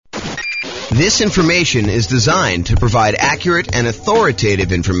This information is designed to provide accurate and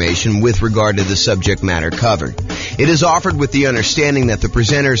authoritative information with regard to the subject matter covered. It is offered with the understanding that the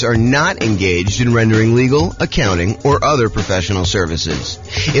presenters are not engaged in rendering legal, accounting, or other professional services.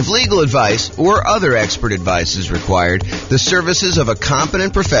 If legal advice or other expert advice is required, the services of a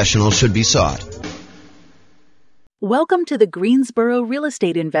competent professional should be sought. Welcome to the Greensboro Real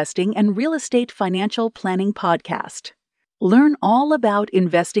Estate Investing and Real Estate Financial Planning Podcast. Learn all about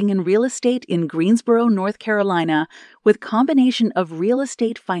investing in real estate in Greensboro, North Carolina, with combination of real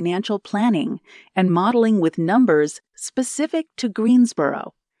estate financial planning and modeling with numbers specific to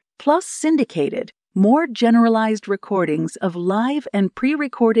Greensboro, plus syndicated, more generalized recordings of live and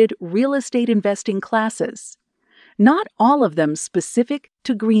pre-recorded real estate investing classes. Not all of them specific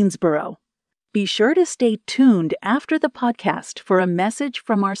to Greensboro. Be sure to stay tuned after the podcast for a message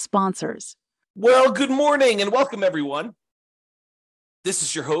from our sponsors. Well, good morning and welcome, everyone. This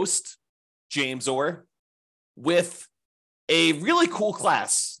is your host, James Orr, with a really cool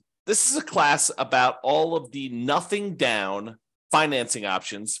class. This is a class about all of the nothing down financing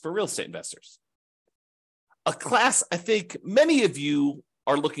options for real estate investors. A class I think many of you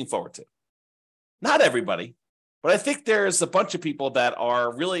are looking forward to. Not everybody, but I think there's a bunch of people that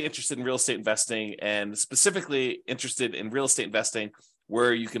are really interested in real estate investing and specifically interested in real estate investing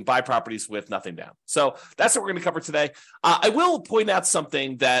where you can buy properties with nothing down. So that's what we're going to cover today. I will point out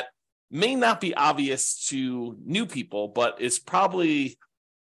something that may not be obvious to new people, but is probably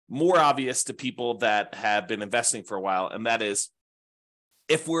more obvious to people that have been investing for a while. And that is,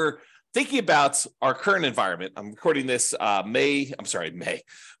 if we're thinking about our current environment, I'm recording this March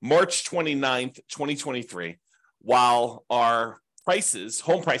 29th, 2023, while our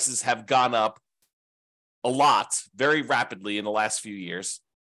home prices have gone up a lot, very rapidly in the last few years.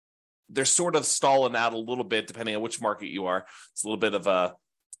 They're sort of stalling out a little bit, depending on which market you are. It's a little bit of a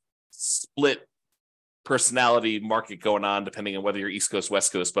split personality market going on, depending on whether you're East Coast,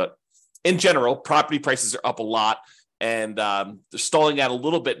 West Coast. But in general, property prices are up a lot, and they're stalling out a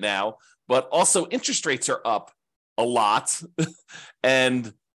little bit now. But also interest rates are up a lot,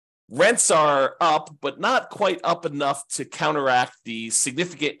 and rents are up, but not quite up enough to counteract the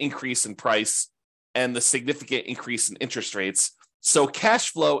significant increase in price and the significant increase in interest rates. So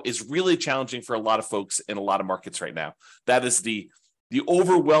cash flow is really challenging for a lot of folks in a lot of markets right now. That is the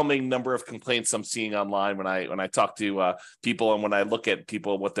overwhelming number of complaints I'm seeing online when I talk to people and when I look at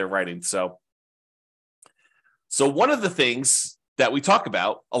people, what they're writing. So one of the things that we talk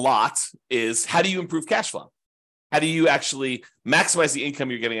about a lot is, how do you improve cash flow? How do you actually maximize the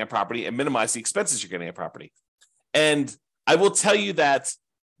income you're getting on property and minimize the expenses you're getting on property? And I will tell you that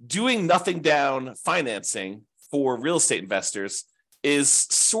doing nothing down financing for real estate investors is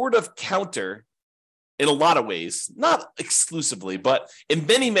sort of counter in a lot of ways, not exclusively, but in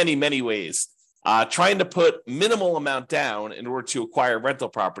many, many, many ways. Trying to put minimal amount down in order to acquire rental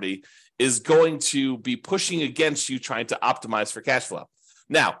property is going to be pushing against you trying to optimize for cash flow.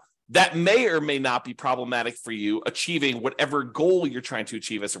 Now, that may or may not be problematic for you achieving whatever goal you're trying to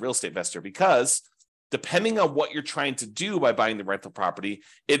achieve as a real estate investor, because depending on what you're trying to do by buying the rental property,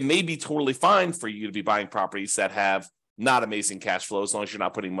 it may be totally fine for you to be buying properties that have not amazing cash flow, as long as you're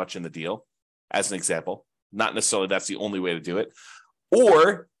not putting much in the deal, as an example. Not necessarily that's the only way to do it.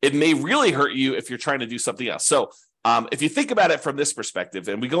 Or it may really hurt you if you're trying to do something else. So if you think about it from this perspective,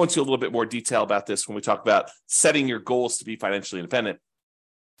 and we go into a little bit more detail about this when we talk about setting your goals to be financially independent,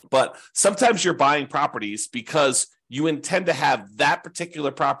 but sometimes you're buying properties because you intend to have that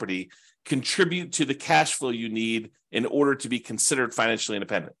particular property contribute to the cash flow you need in order to be considered financially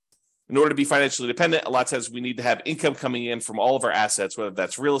independent. In order to be financially independent, a lot of times we need to have income coming in from all of our assets, whether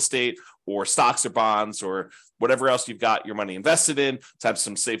that's real estate or stocks or bonds or whatever else you've got your money invested in, to have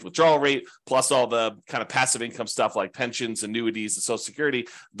some safe withdrawal rate, plus all the kind of passive income stuff like pensions, annuities, and Social Security.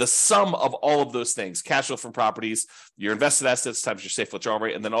 The sum of all of those things, cash flow from properties, your invested assets times your safe withdrawal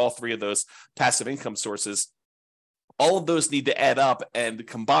rate, and then all three of those passive income sources, all of those need to add up and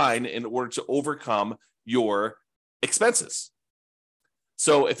combine in order to overcome your expenses.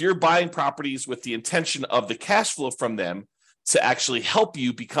 So if you're buying properties with the intention of the cash flow from them to actually help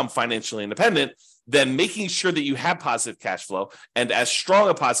you become financially independent, then making sure that you have positive cash flow and as strong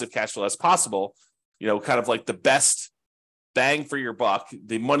a positive cash flow as possible, kind of like the best bang for your buck,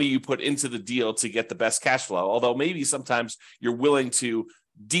 the money you put into the deal to get the best cash flow. Although maybe sometimes you're willing to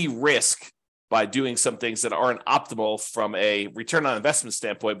de-risk by doing some things that aren't optimal from a return on investment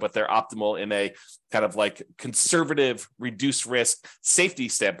standpoint, but they're optimal in a kind of like conservative, reduced risk safety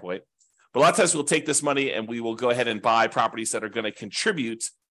standpoint. But a lot of times we'll take this money and we will go ahead and buy properties that are going to contribute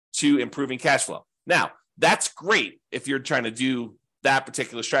to improving cash flow. Now, that's great if you're trying to do that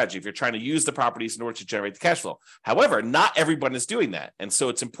particular strategy, if you're trying to use the properties in order to generate the cash flow. However, not everyone is doing that. And so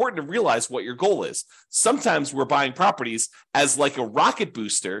it's important to realize what your goal is. Sometimes we're buying properties as like a rocket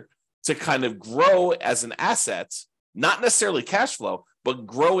booster to kind of grow as an asset, not necessarily cash flow, but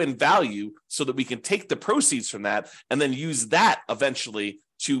grow in value so that we can take the proceeds from that and then use that eventually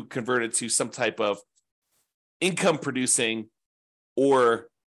to convert it to some type of income producing or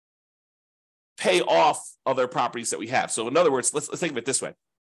pay off other properties that we have. So in other words, let's think of it this way.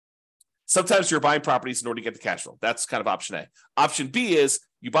 Sometimes you're buying properties in order to get the cash flow. That's kind of option A. Option B is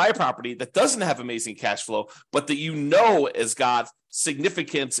you buy a property that doesn't have amazing cash flow, but that you know has got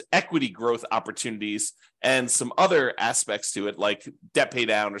significant equity growth opportunities and some other aspects to it, like debt pay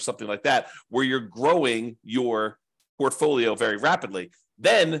down or something like that, where you're growing your portfolio very rapidly.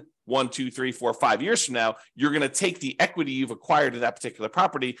 Then 1, 2, 3, 4, 5 years from now, you're going to take the equity you've acquired in that particular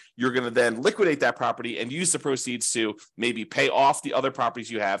property. You're going to then liquidate that property and use the proceeds to maybe pay off the other properties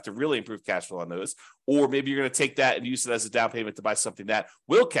you have to really improve cash flow on those. Or maybe you're going to take that and use it as a down payment to buy something that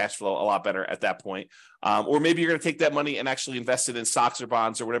will cash flow a lot better at that point. Or maybe you're going to take that money and actually invest it in stocks or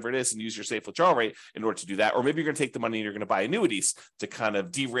bonds or whatever it is and use your safe withdrawal rate in order to do that. Or maybe you're going to take the money and you're going to buy annuities to kind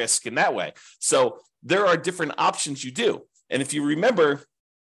of de-risk in that way. So there are different options you do. And if you remember,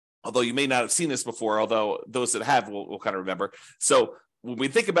 although you may not have seen this before, although those that have will kind of remember. So when we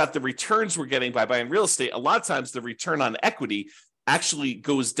think about the returns we're getting by buying real estate, a lot of times the return on equity actually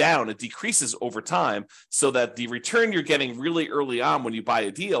goes down. It decreases over time so that the return you're getting really early on when you buy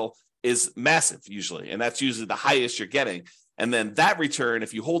a deal is massive usually. And that's usually the highest you're getting. And then that return,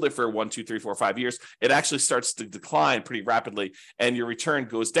 if you hold it for 1, 2, 3, 4, 5 years, it actually starts to decline pretty rapidly and your return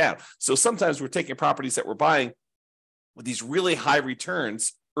goes down. So sometimes we're taking properties that we're buying with these really high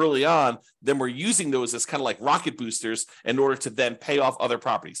returns early on, then we're using those as kind of like rocket boosters in order to then pay off other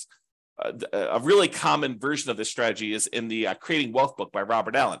properties. A really common version of this strategy is in the Creating Wealth book by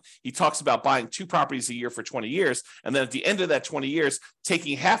Robert Allen. He talks about buying 2 properties a year for 20 years, and then at the end of that 20 years,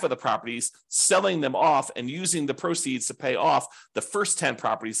 taking half of the properties, selling them off, and using the proceeds to pay off the first 10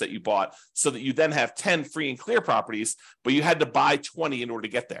 properties that you bought so that you then have 10 free and clear properties, but you had to buy 20 in order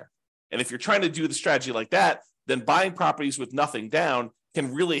to get there. And if you're trying to do the strategy like that, then buying properties with nothing down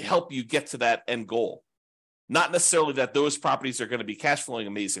can really help you get to that end goal. Not necessarily that those properties are going to be cash flowing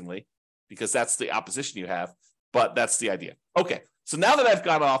amazingly, because that's the opposition you have, but that's the idea. Okay, so now that I've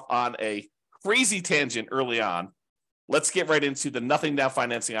gone off on a crazy tangent early on, let's get right into the nothing down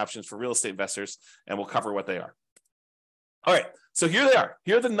financing options for real estate investors, and we'll cover what they are. All right, so here they are.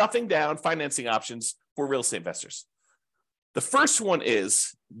 Here are the nothing down financing options for real estate investors. The first one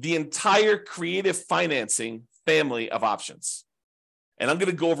is the entire creative financing family of options. And I'm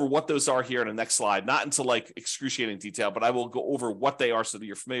going to go over what those are here in the next slide, not into like excruciating detail, but I will go over what they are so that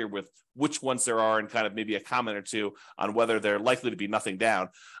you're familiar with which ones there are and kind of maybe a comment or two on whether they're likely to be nothing down.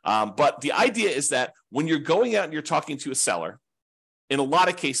 But the idea is that when you're going out and you're talking to a seller, in a lot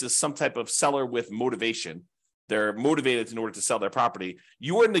of cases, some type of seller with motivation, they're motivated in order to sell their property,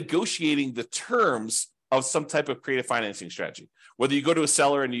 you are negotiating the terms of some type of creative financing strategy. Whether you go to a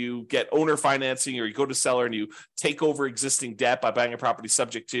seller and you get owner financing, or you go to a seller and you take over existing debt by buying a property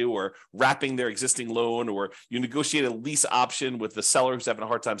subject to or wrapping their existing loan, or you negotiate a lease option with the seller who's having a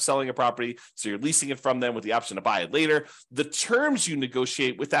hard time selling a property, so you're leasing it from them with the option to buy it later. The terms you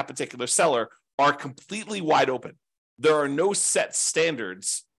negotiate with that particular seller are completely wide open. There are no set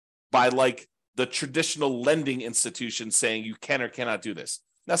standards by like the traditional lending institutions saying you can or cannot do this.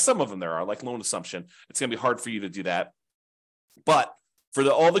 Now, some of them there are, like loan assumption. It's going to be hard for you to do that. But for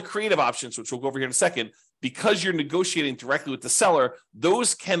all the creative options, which we'll go over here in a second, because you're negotiating directly with the seller,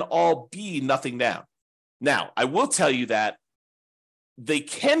 those can all be nothing down. Now, I will tell you that they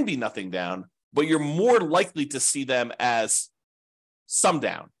can be nothing down, but you're more likely to see them as some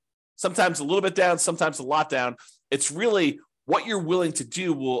down. Sometimes a little bit down, sometimes a lot down. It's really what you're willing to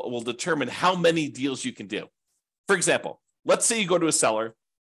do will determine how many deals you can do. For example, let's say you go to a seller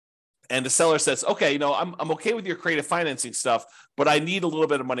and the seller says, okay, I'm okay with your creative financing stuff, but I need a little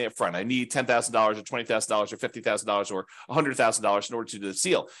bit of money up front. I need $10,000 or $20,000 or $50,000 or $100,000 in order to do this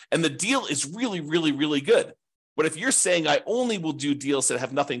deal. And the deal is really, really, really good. But if you're saying I only will do deals that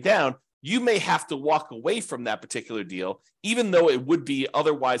have nothing down, you may have to walk away from that particular deal, even though it would be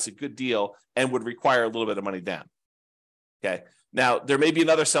otherwise a good deal and would require a little bit of money down. Okay. Now, there may be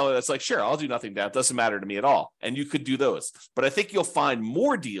another seller that's like, sure, I'll do nothing down. It doesn't matter to me at all. And you could do those. But I think you'll find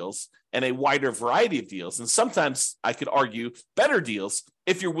more deals and a wider variety of deals. And sometimes I could argue better deals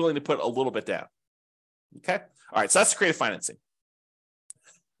if you're willing to put a little bit down. Okay. All right. So that's creative financing.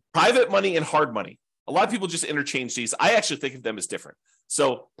 Private money and hard money. A lot of people just interchange these. I actually think of them as different.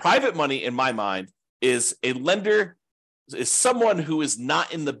 So private money, in my mind, is a lender is someone who is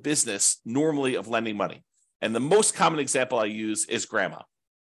not in the business normally of lending money. And the most common example I use is grandma.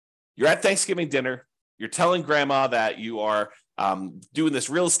 You're at Thanksgiving dinner. You're telling grandma that you are doing this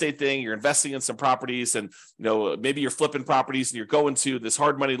real estate thing. You're investing in some properties, and maybe you're flipping properties, and you're going to this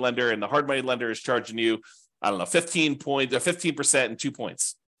hard money lender, and the hard money lender is charging you, 15% and 2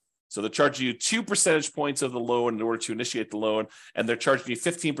 points. So they're charging you 2 percentage points of the loan in order to initiate the loan, and they're charging you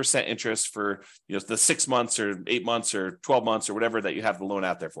 15% interest for the 6 months or 8 months or 12 months or whatever that you have the loan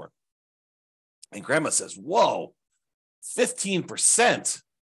out there for. And grandma says, "Whoa, 15%.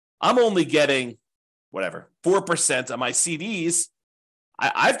 I'm only getting 4% on my CDs.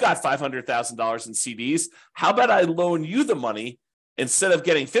 I've got $500,000 in CDs. How about I loan you the money instead of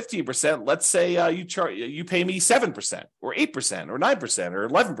getting 15%? Let's say you pay me 7% or 8% or 9% or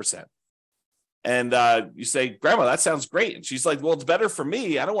 11%." And you say, "Grandma, that sounds great." And she's like, "Well, it's better for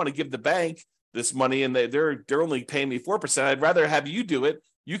me. I don't want to give the bank this money, and they're only paying me 4%. I'd rather have you do it.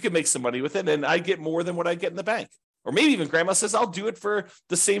 You can make some money with it, and I get more than what I get in the bank." Or maybe even grandma says, "I'll do it for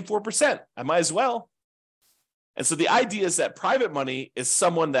the same 4%. I might as well." And so the idea is that private money is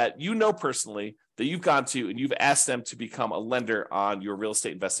someone that you know personally, that you've gone to, and you've asked them to become a lender on your real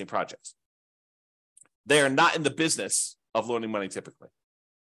estate investing projects. They are not in the business of loaning money typically.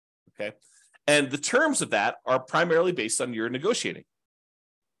 Okay. And the terms of that are primarily based on your negotiating.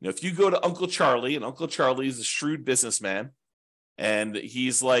 If you go to Uncle Charlie, and Uncle Charlie is a shrewd businessman, and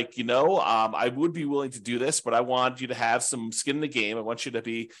he's like, I would be willing to do this, but I want you to have some skin in the game. I want you to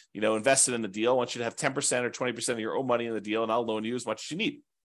be, invested in the deal. I want you to have 10% or 20% of your own money in the deal, and I'll loan you as much as you need.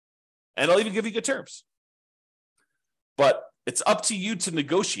 And I'll even give you good terms. But it's up to you to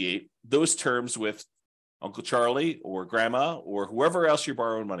negotiate those terms with Uncle Charlie or grandma or whoever else you're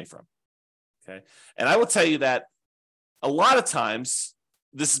borrowing money from. Okay. And I will tell you that a lot of times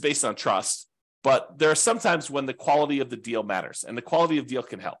this is based on trust, but there are sometimes when the quality of the deal matters, and the quality of deal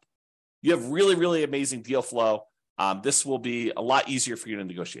can help. You have really, really amazing deal flow. This will be a lot easier for you to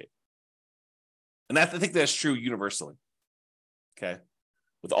negotiate. And I think that's true universally. Okay.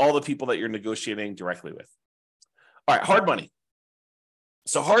 With all the people that you're negotiating directly with. All right. Hard money.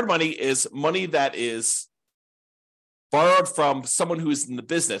 So hard money is money that is borrowed from someone who is in the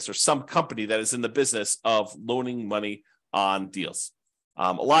business, or some company that is in the business of loaning money on deals.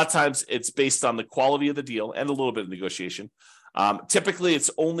 A lot of times it's based on the quality of the deal and a little bit of negotiation. Typically,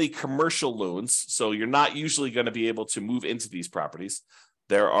 it's only commercial loans, so you're not usually going to be able to move into these properties.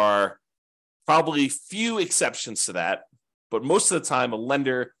 There are probably few exceptions to that, but most of the time, a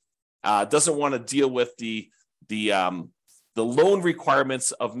lender doesn't want to deal with the loan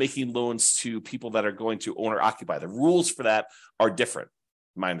requirements of making loans to people that are going to own or occupy. The rules for that are different,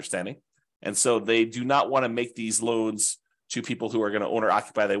 in my understanding, and so they do not want to make these loans to people who are going to own or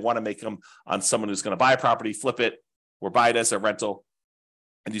occupy. They want to make them on someone who's going to buy a property, flip it, or buy it as a rental,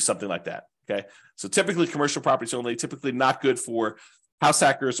 and do something like that. Okay. So typically commercial properties only, typically not good for house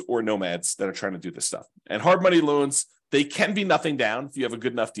hackers or nomads that are trying to do this stuff. And hard money loans, they can be nothing down if you have a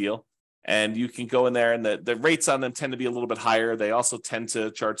good enough deal, and you can go in there, and the rates on them tend to be a little bit higher. They also tend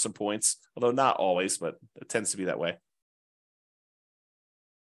to charge some points, although not always, but it tends to be that way.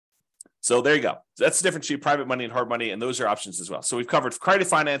 So there you go. That's the difference between private money and hard money, and those are options as well. So we've covered credit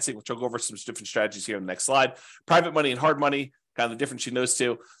financing, which I'll go over some different strategies here in the next slide. Private money and hard money, kind of the difference between those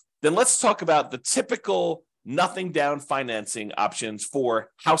two. Then let's talk about the typical nothing down financing options for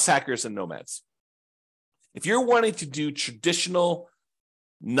house hackers and nomads. If you're wanting to do traditional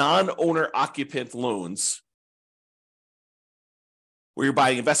non-owner occupant loans, where you're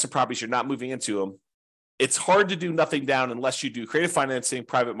buying investment properties, you're not moving into them, it's hard to do nothing down unless you do creative financing,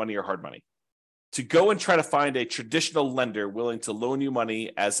 private money, or hard money. To go and try to find a traditional lender willing to loan you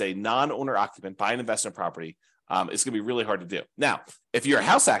money as a non-owner occupant, buy an investment property, is going to be really hard to do. Now, if you're a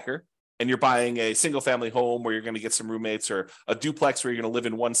house hacker and you're buying a single family home where you're going to get some roommates, or a duplex where you're going to live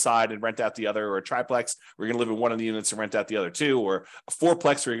in one side and rent out the other, or a triplex where you're going to live in one of the units and rent out the other two, or a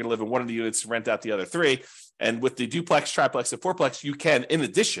fourplex where you're going to live in one of the units and rent out the other three. And with the duplex, triplex, and fourplex, you can, in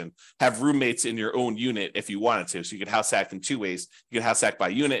addition, have roommates in your own unit if you wanted to. So you can house hack in two ways. You can house hack by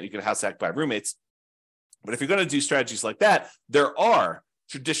unit, and you can house hack by roommates. But if you're going to do strategies like that, there are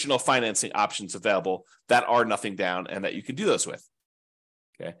traditional financing options available that are nothing down and that you can do those with.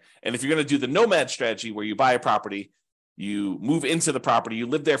 Okay. And if you're going to do the nomad strategy, where you buy a property, you move into the property, you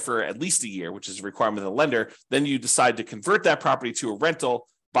live there for at least a year, which is a requirement of the lender, then you decide to convert that property to a rental,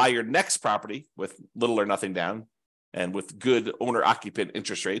 buy your next property with little or nothing down and with good owner-occupant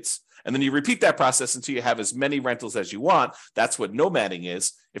interest rates. And then you repeat that process until you have as many rentals as you want. That's what nomading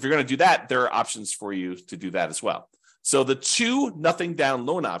is. If you're going to do that, there are options for you to do that as well. So the two nothing down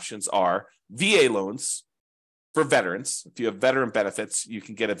loan options are VA loans, for veterans. If you have veteran benefits, you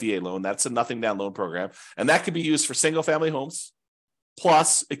can get a VA loan. That's a nothing down loan program. And that could be used for single family homes.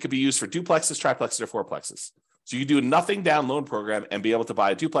 Plus, it could be used for duplexes, triplexes, or fourplexes. So you do a nothing down loan program and be able to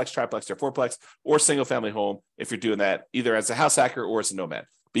buy a duplex, triplex, or fourplex, or single family home if you're doing that either as a house hacker or as a nomad.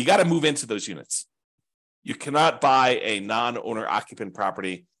 But you got to move into those units. You cannot buy a non-owner occupant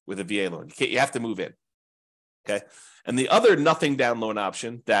property with a VA loan. You have to move in. Okay. And the other nothing down loan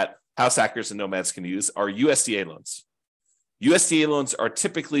option that house hackers and nomads can use are USDA loans. USDA loans are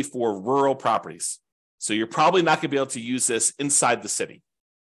typically for rural properties. So you're probably not going to be able to use this inside the city.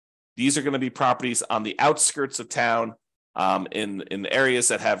 These are going to be properties on the outskirts of town, in areas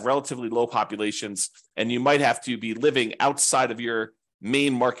that have relatively low populations, and you might have to be living outside of your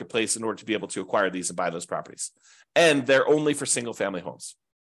main marketplace in order to be able to acquire these and buy those properties. And they're only for single family homes.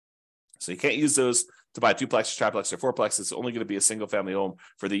 So you can't use those to buy duplex, triplex, or fourplex. It's only going to be a single family home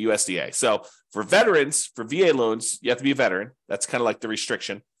for the USDA. So for veterans, for VA loans, you have to be a veteran. That's kind of like the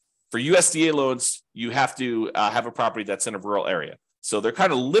restriction. For USDA loans, you have to have a property that's in a rural area. So they're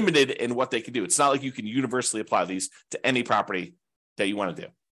kind of limited in what they can do. It's not like you can universally apply these to any property that you want to do.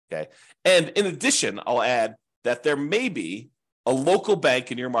 Okay. And in addition, I'll add that there may be a local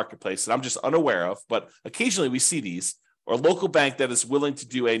bank in your marketplace that I'm just unaware of, but occasionally we see these, or a local bank that is willing to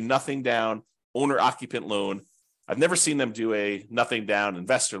do a nothing down owner occupant loan. I've never seen them do a nothing down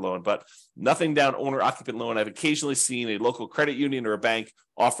investor loan, but nothing down owner occupant loan. I've occasionally seen a local credit union or a bank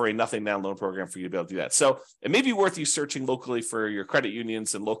offer a nothing down loan program for you to be able to do that. So it may be worth you searching locally for your credit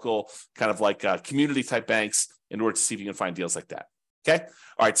unions and local kind of like community type banks in order to see if you can find deals like that. Okay.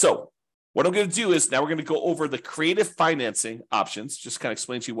 All right. So what I'm going to do is now we're going to go over the creative financing options, just kind of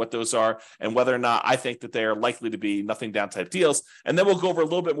explain to you what those are and whether or not I think that they are likely to be nothing down type deals. And then we'll go over a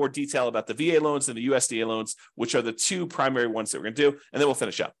little bit more detail about the VA loans and the USDA loans, which are the two primary ones that we're going to do. And then we'll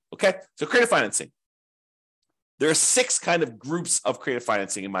finish up. Okay. So creative financing. There are 6 kind of groups of creative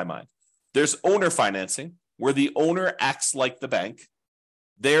financing in my mind. There's owner financing, where the owner acts like the bank.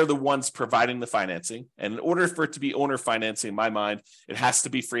 They're the ones providing the financing. And in order for it to be owner financing, in my mind, it has to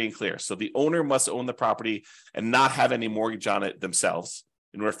be free and clear. So the owner must own the property and not have any mortgage on it themselves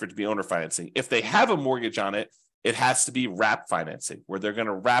in order for it to be owner financing. If they have a mortgage on it, it has to be wrap financing, where they're going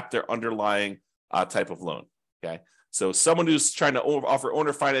to wrap their underlying type of loan. Okay. So someone who's trying to offer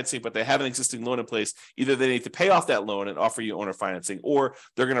owner financing, but they have an existing loan in place, either they need to pay off that loan and offer you owner financing, or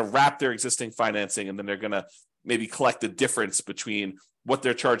they're going to wrap their existing financing and then they're going to maybe collect the difference between what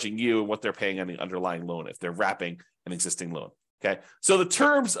they're charging you and what they're paying on the underlying loan if they're wrapping an existing loan. Okay. So the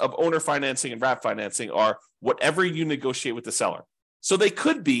terms of owner financing and wrap financing are whatever you negotiate with the seller. So they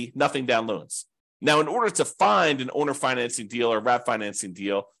could be nothing down loans. Now, in order to find an owner financing deal or wrap financing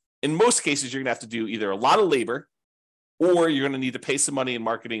deal, in most cases, you're going to have to do either a lot of labor or you're going to need to pay some money in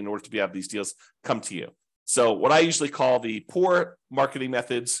marketing in order to have these deals come to you. So what I usually call the poor marketing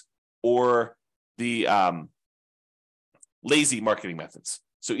methods or the lazy marketing methods.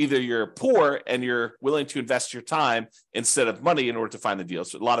 So either you're poor and you're willing to invest your time instead of money in order to find the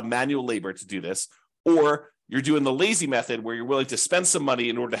deals. So a lot of manual labor to do this, or you're doing the lazy method where you're willing to spend some money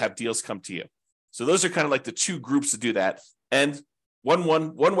in order to have deals come to you. So those are kind of like the 2 groups to do that. And one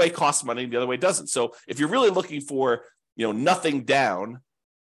way costs money, the other way doesn't. So if you're really looking for, nothing down,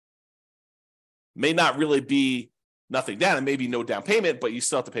 may not really be nothing down. It may be no down payment, but you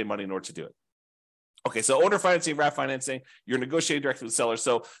still have to pay money in order to do it. Okay, so owner financing, wrap financing, you're negotiating directly with the seller.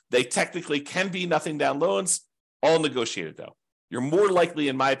 So they technically can be nothing down loans, all negotiated though. You're more likely,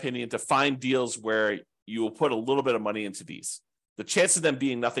 in my opinion, to find deals where you will put a little bit of money into these. The chance of them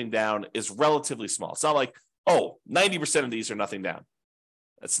being nothing down is relatively small. It's not like, 90% of these are nothing down.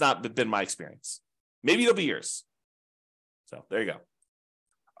 That's not been my experience. Maybe it'll be yours. So there you go. All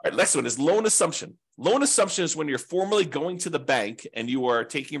right, next one is loan assumption. Loan assumption is when you're formally going to the bank and you are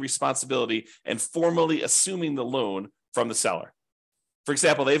taking responsibility and formally assuming the loan from the seller. For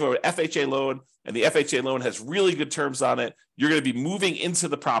example, they have an FHA loan and the FHA loan has really good terms on it. You're going to be moving into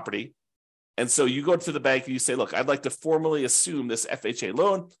the property. And so you go to the bank and you say, look, I'd like to formally assume this FHA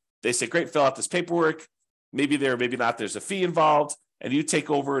loan. They say, great, fill out this paperwork. Maybe there, maybe not. There's a fee involved. And you take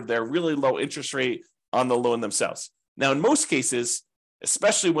over their really low interest rate on the loan themselves. Now, in most cases,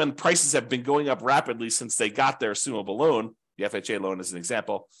 especially when prices have been going up rapidly since they got their assumable loan, the FHA loan is an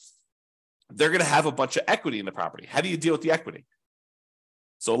example, they're going to have a bunch of equity in the property. How do you deal with the equity?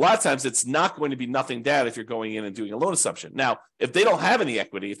 So a lot of times it's not going to be nothing down if you're going in and doing a loan assumption. Now, if they don't have any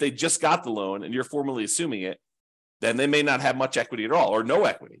equity, if they just got the loan and you're formally assuming it, then they may not have much equity at all or no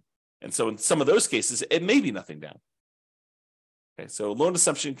equity. And so in some of those cases, it may be nothing down. Okay, so loan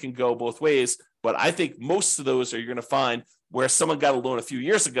assumption can go both ways, but I think most of those are you're going to find where someone got a loan a few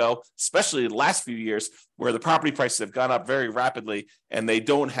years ago, especially the last few years, where the property prices have gone up very rapidly and they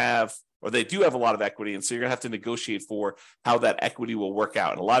don't have, or they do have a lot of equity. And so you're going to have to negotiate for how that equity will work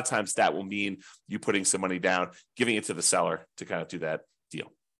out. And a lot of times that will mean you putting some money down, giving it to the seller to kind of do that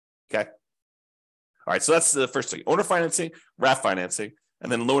deal. Okay. All right. So that's the first thing: owner financing, RAF financing,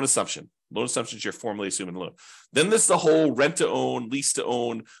 and then loan assumption. Loan assumption is you're formally assuming loan. Then there's the whole rent to own,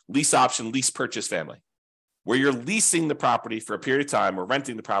 lease option, lease purchase family, where you're leasing the property for a period of time or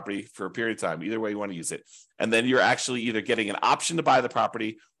renting the property for a period of time, either way you want to use it. And then you're actually either getting an option to buy the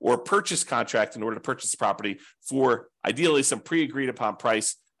property or a purchase contract in order to purchase the property for ideally some pre-agreed upon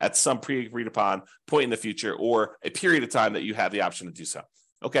price at some pre-agreed upon point in the future, or a period of time that you have the option to do so.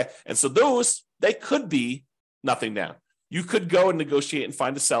 Okay. And so those, they could be nothing down. You could go and negotiate and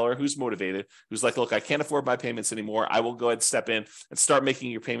find a seller who's motivated, who's like, look, I can't afford my payments anymore. I will go ahead and step in and start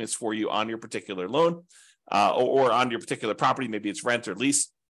making your payments for you on your particular loan. Or on your particular property, maybe it's rent or lease.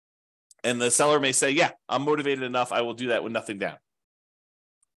 And the seller may say, yeah, I'm motivated enough. I will do that with nothing down.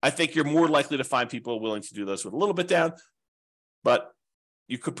 I think you're more likely to find people willing to do those with a little bit down, but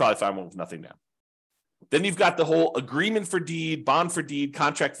you could probably find one with nothing down. Then you've got the whole agreement for deed, bond for deed,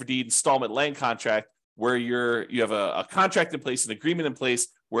 contract for deed, installment land contract, where you have a contract in place, an agreement in place,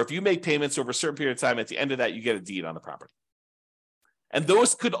 where if you make payments over a certain period of time, at the end of that, you get a deed on the property. And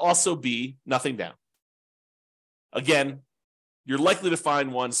those could also be nothing down. Again, you're likely to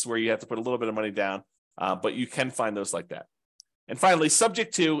find ones where you have to put a little bit of money down, but you can find those like that. And finally,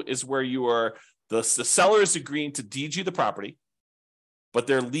 subject to is where you are, the seller is agreeing to deed you the property, but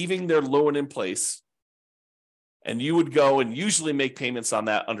they're leaving their loan in place, and you would go and usually make payments on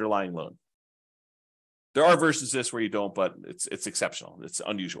that underlying loan. There are versions of this where you don't, but it's exceptional. It's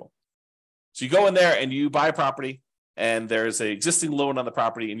unusual. So you go in there and you buy a property, and there's an existing loan on the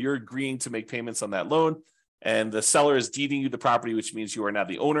property, and you're agreeing to make payments on that loan. And the seller is deeding you the property, which means you are now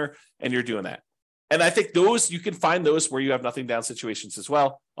the owner, and you're doing that. And I think those, you can find those where you have nothing down situations as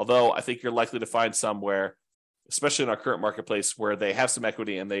well. Although I think you're likely to find some where, especially in our current marketplace, where they have some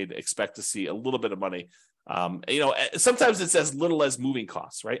equity and they'd expect to see a little bit of money. Sometimes it's as little as moving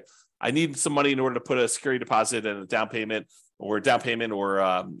costs, right? I need some money in order to put a security deposit and a down payment or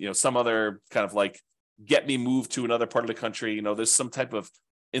some other kind of like get me moved to another part of the country. There's some type of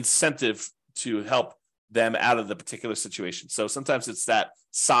incentive to help them out of the particular situation. So sometimes it's that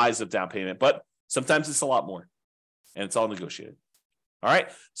size of down payment, but sometimes it's a lot more, and it's all negotiated. All right.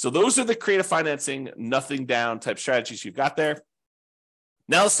 So those are the creative financing, nothing down type strategies you've got there.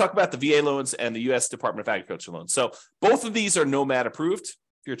 Now let's talk about the VA loans and the U.S. Department of Agriculture loans. So both of these are Nomad approved.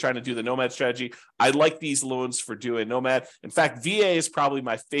 If you're trying to do the Nomad strategy, I like these loans for doing Nomad. In fact, VA is probably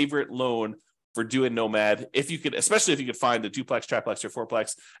my favorite loan for doing Nomad, especially if you could find the duplex, triplex, or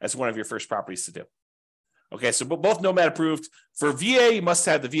fourplex as one of your first properties to do. Okay, so both Nomad approved. For VA, you must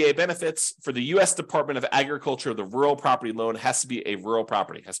have the VA benefits. For the U.S. Department of Agriculture, the rural property loan has to be a rural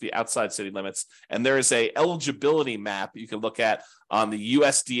property, has to be outside city limits. And there is a eligibility map you can look at on the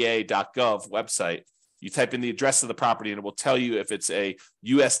USDA.gov website. You type in the address of the property and it will tell you if it's a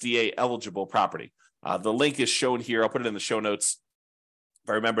USDA eligible property. The link is shown here. I'll put it in the show notes if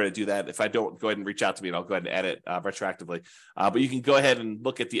I remember to do that. If I don't, go ahead and reach out to me and I'll go ahead and edit retroactively. But you can go ahead and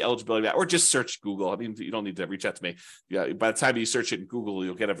look at the eligibility map or just search Google. I mean, you don't need to reach out to me. Yeah, by the time you search it in Google,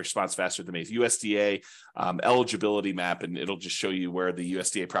 you'll get a response faster than me. It's USDA eligibility map, and it'll just show you where the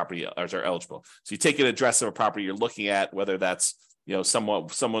USDA property are eligible. So you take an address of a property you're looking at, whether that's some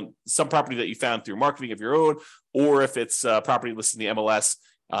property that you found through marketing of your own, or if it's property listed in the MLS,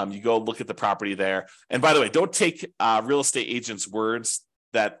 you go look at the property there. And by the way, don't take real estate agents' words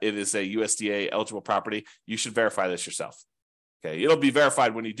that it is a USDA eligible property. You should verify this yourself. Okay, it'll be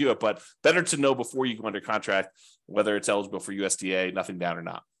verified when you do it, but better to know before you go under contract whether it's eligible for USDA, nothing down or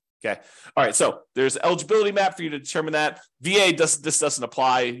not. Okay, all right. So there's eligibility map for you to determine that. VA this doesn't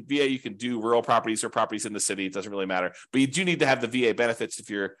apply. VA, you can do rural properties or properties in the city. It doesn't really matter, but you do need to have the VA benefits if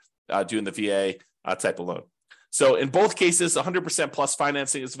you're doing the VA type of loan. So in both cases, 100% plus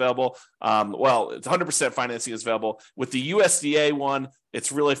financing is available. It's 100% financing is available. With the USDA one,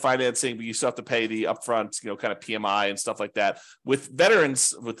 it's really financing, but you still have to pay the upfront, kind of PMI and stuff like that. With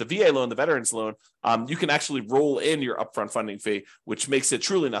veterans, with the VA loan, the veterans loan, you can actually roll in your upfront funding fee, which makes it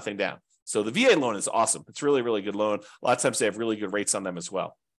truly nothing down. So the VA loan is awesome. It's really, really good loan. A lot of times they have really good rates on them as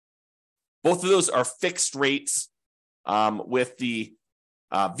well. Both of those are fixed rates. With the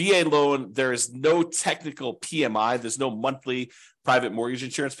VA loan, there is no technical PMI. There's no monthly private mortgage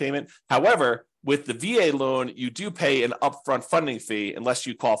insurance payment. However, With the VA loan, you do pay an upfront funding fee unless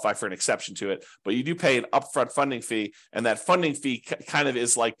you qualify for an exception to it, but you do pay an upfront funding fee, and that funding fee kind of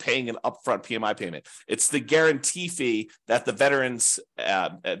is like paying an upfront PMI payment. It's the guarantee fee that the Veterans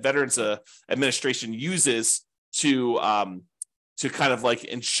Administration uses to kind of like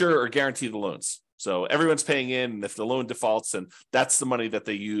insure or guarantee the loans. So everyone's paying in, and if the loan defaults, and that's the money that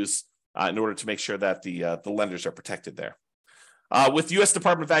they use in order to make sure that the lenders are protected there. With U.S.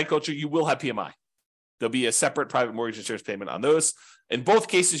 Department of Agriculture, you will have PMI. There'll be a separate private mortgage insurance payment on those. In both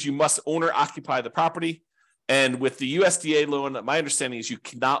cases, you must own or occupy the property. And with the USDA loan, my understanding is you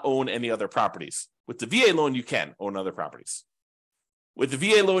cannot own any other properties. With the VA loan, you can own other properties. With the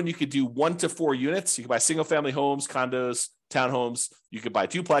VA loan, you could do 1 to 4 units. You can buy single-family homes, condos, townhomes. You could buy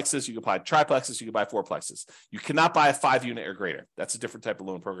duplexes. You could buy triplexes. You could buy fourplexes. You cannot buy a 5-unit or greater. That's a different type of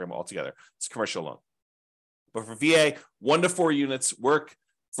loan program altogether. It's a commercial loan. But for VA, 1 to 4 units work.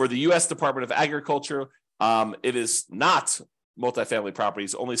 For the U.S. Department of Agriculture, it is not multifamily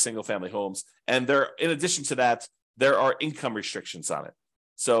properties, only single-family homes. And in addition to that, there are income restrictions on it.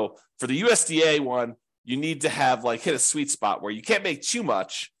 So for the USDA one, you need to have hit a sweet spot where you can't make too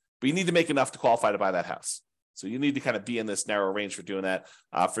much, but you need to make enough to qualify to buy that house. So you need to kind of be in this narrow range for doing that.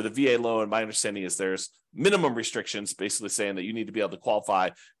 For the VA loan, my understanding is there's minimum restrictions, basically saying that you need to be able to qualify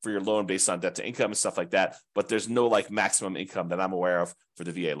for your loan based on debt to income and stuff like that. But there's no maximum income that I'm aware of for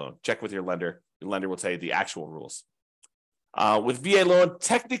the VA loan. Check with your lender. Your lender will tell you the actual rules. With VA loan,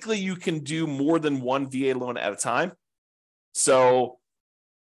 technically you can do more than one VA loan at a time. So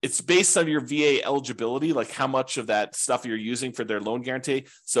it's based on your VA eligibility, like how much of that stuff you're using for their loan guarantee.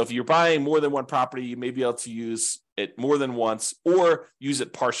 So if you're buying more than one property, you may be able to use it more than once or use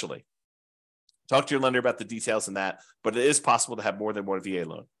it partially. Talk to your lender about the details in that, but it is possible to have more than one VA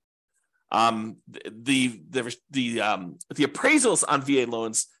loan. The appraisals on VA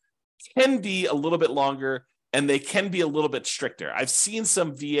loans can be a little bit longer, and they can be a little bit stricter. I've seen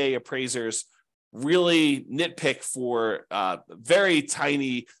some VA appraisers really nitpick for very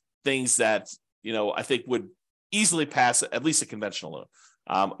tiny things that I think would easily pass at least a conventional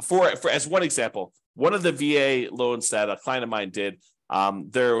loan. For as one example, one of the VA loans that a client of mine did,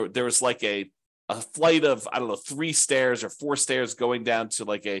 there was a flight of 3 stairs or 4 stairs going down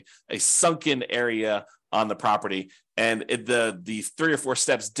to a sunken area on the property, and the 3 or 4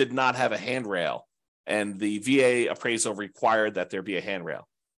 steps did not have a handrail, and the VA appraisal required that there be a handrail,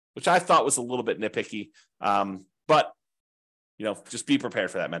 which I thought was a little bit nitpicky, but just be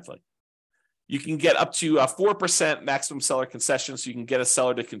prepared for that mentally. You can get up to 4% maximum seller concession, so you can get a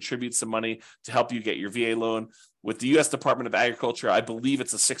seller to contribute some money to help you get your VA loan. With the U.S. Department of Agriculture, I believe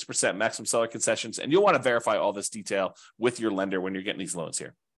it's a 6% maximum seller concessions, and you'll want to verify all this detail with your lender when you're getting these loans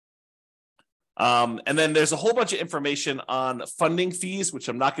here. And then there's a whole bunch of information on funding fees, which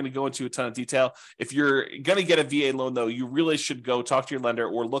I'm not going to go into a ton of detail. If you're going to get a VA loan, though, you really should go talk to your lender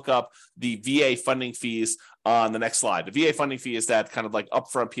or look up the VA funding fees on the next slide. The VA funding fee is that kind of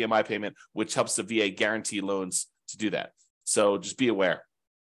upfront PMI payment, which helps the VA guarantee loans to do that. So just be aware.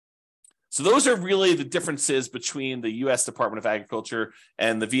 So those are really the differences between the U.S. Department of Agriculture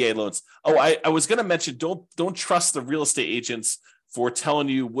and the VA loans. Oh, I was going to mention, don't trust the real estate agents for telling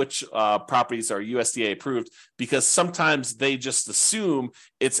you which properties are USDA approved, because sometimes they just assume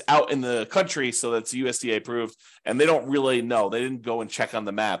it's out in the country, so that's USDA approved, and they don't really know. They didn't go and check on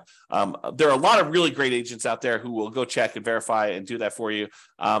the map. There are a lot of really great agents out there who will go check and verify and do that for you.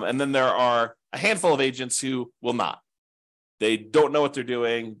 And then there are a handful of agents who will not. They don't know what they're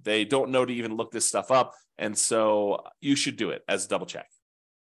doing. They don't know to even look this stuff up. And so you should do it as a double check.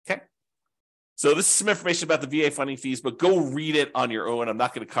 Okay. So this is some information about the VA funding fees, but go read it on your own. I'm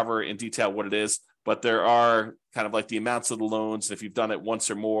not going to cover in detail what it is, but there are kind of the amounts of the loans, if you've done it once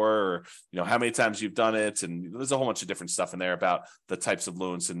or more, or how many times you've done it. And there's a whole bunch of different stuff in there about the types of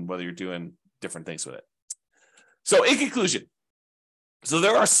loans and whether you're doing different things with it. So in conclusion,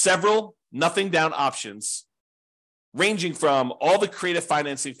 there are several nothing down options, ranging from all the creative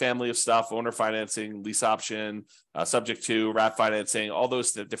financing family of stuff, owner financing, lease option, subject to wrap financing, all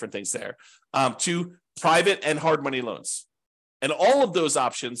those different things there, to private and hard money loans. And all of those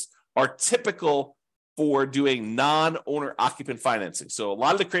options are typical for doing non-owner occupant financing. So a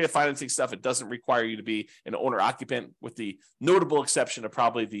lot of the creative financing stuff, it doesn't require you to be an owner occupant, with the notable exception of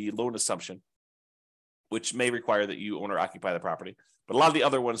probably the loan assumption, which may require that you owner occupy the property. But a lot of the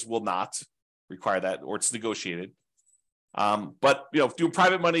other ones will not require that, or it's negotiated. But doing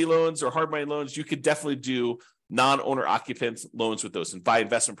private money loans or hard money loans, you could definitely do non-owner occupant loans with those, and buy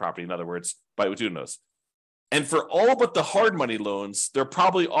investment property, in other words, by doing those. And for all but the hard money loans, they're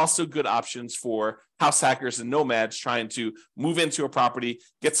probably also good options for house hackers and nomads trying to move into a property,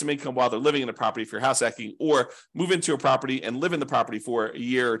 get some income while they're living in the property if you're house hacking, or move into a property and live in the property for a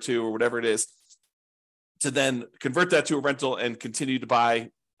year or two or whatever it is, to then convert that to a rental and continue to buy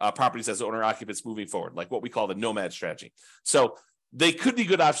properties as owner occupants moving forward, like what we call the nomad strategy. So they could be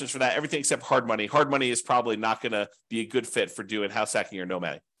good options for that, everything except hard money. Hard money is probably not going to be a good fit for doing house hacking or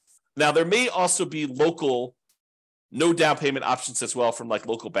nomading. Now, there may also be local no down payment options as well from like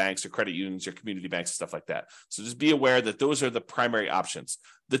local banks or credit unions or community banks and stuff like that. So just be aware that those are the primary options.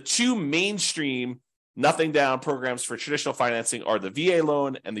 The two mainstream nothing down programs for traditional financing are the VA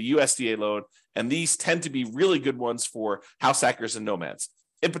loan and the USDA loan. And these tend to be really good ones for house hackers and nomads.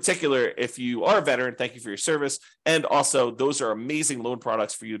 In particular, if you are a veteran, thank you for your service. And also, those are amazing loan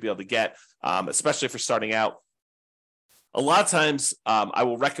products for you to be able to get, especially for starting out. A lot of times, I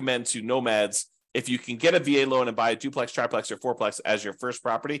will recommend to nomads, if you can get a VA loan and buy a duplex, triplex, or fourplex as your first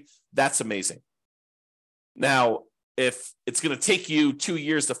property, that's amazing. Now, if it's going to take you 2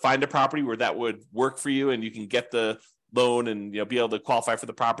 years to find a property where that would work for you and you can get the loan and be able to qualify for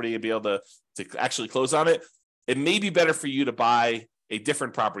the property and be able to actually close on it, it may be better for you to buy a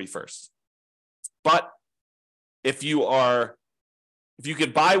different property first. But if you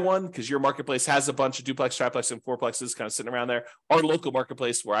could buy one because your marketplace has a bunch of duplex, triplex, and fourplexes kind of sitting around there, our local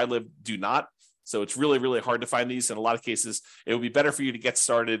marketplace where I live do not. So it's really, really hard to find these. In a lot of cases, it would be better for you to get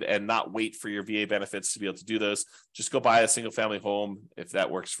started and not wait for your VA benefits to be able to do those. Just go buy a single family home if that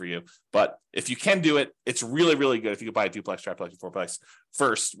works for you. But if you can do it, it's really, really good if you could buy a duplex, triplex, and fourplex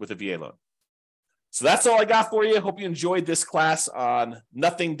first with a VA loan. So that's all I got for you. Hope you enjoyed this class on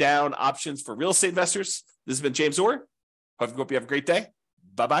nothing down options for real estate investors. This has been James Orr. Hope you have a great day.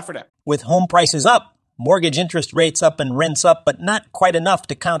 Bye-bye for now. With home prices up, mortgage interest rates up, and rents up, but not quite enough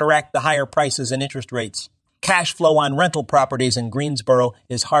to counteract the higher prices and interest rates, cash flow on rental properties in Greensboro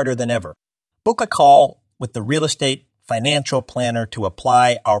is harder than ever. Book a call with the Real Estate Financial Planner to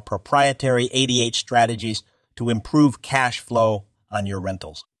apply our proprietary 88 strategies to improve cash flow on your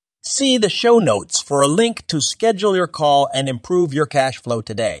rentals. See the show notes for a link to schedule your call and improve your cash flow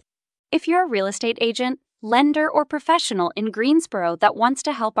today. If you're a real estate agent, lender, or professional in Greensboro that wants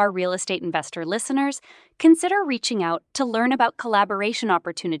to help our real estate investor listeners, consider reaching out to learn about collaboration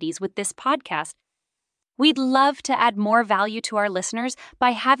opportunities with this podcast. We'd love to add more value to our listeners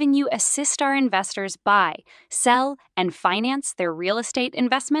by having you assist our investors buy, sell, and finance their real estate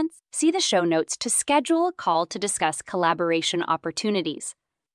investments. See the show notes to schedule a call to discuss collaboration opportunities.